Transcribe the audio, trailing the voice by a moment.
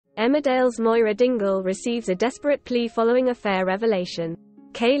Emmerdale's Moira Dingle receives a desperate plea following affair revelation.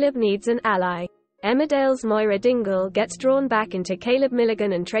 Caleb needs an ally. Emmerdale's Moira Dingle gets drawn back into Caleb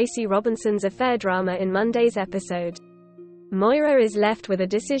Milligan and Tracy Robinson's affair drama in Monday's episode. Moira is left with a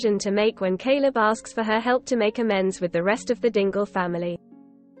decision to make when Caleb asks for her help to make amends with the rest of the Dingle family.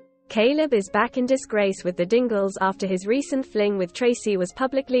 Caleb is back in disgrace with the Dingles after his recent fling with Tracy was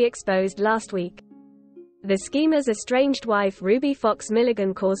publicly exposed last week. The schemer's estranged wife Ruby Fox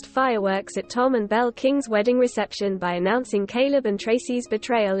Milligan caused fireworks at Tom and Belle King's wedding reception by announcing Caleb and Tracy's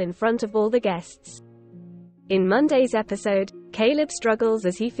betrayal in front of all the guests. In Monday's episode, Caleb struggles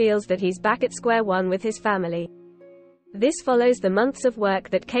as he feels that he's back at square one with his family. This follows the months of work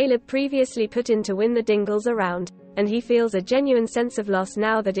that Caleb previously put in to win the Dingles around, and he feels a genuine sense of loss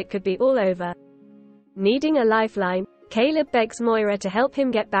now that it could be all over. Needing a lifeline, Caleb begs Moira to help him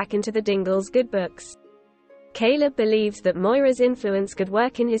get back into the Dingles' good books. Caleb believes that Moira's influence could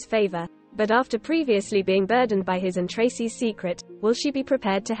work in his favor, but after previously being burdened by his and Tracy's secret, will she be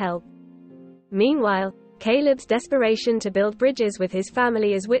prepared to help? Meanwhile, Caleb's desperation to build bridges with his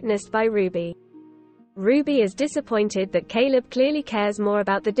family is witnessed by Ruby. Ruby is disappointed that Caleb clearly cares more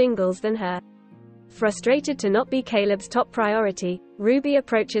about the Dingles than her. Frustrated to not be Caleb's top priority, Ruby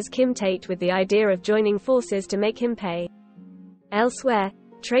approaches Kim Tate with the idea of joining forces to make him pay. Elsewhere,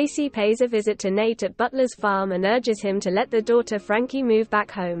 Tracy pays a visit to Nate at Butler's farm and urges him to let the daughter Frankie move back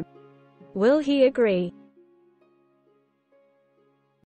home. Will he agree?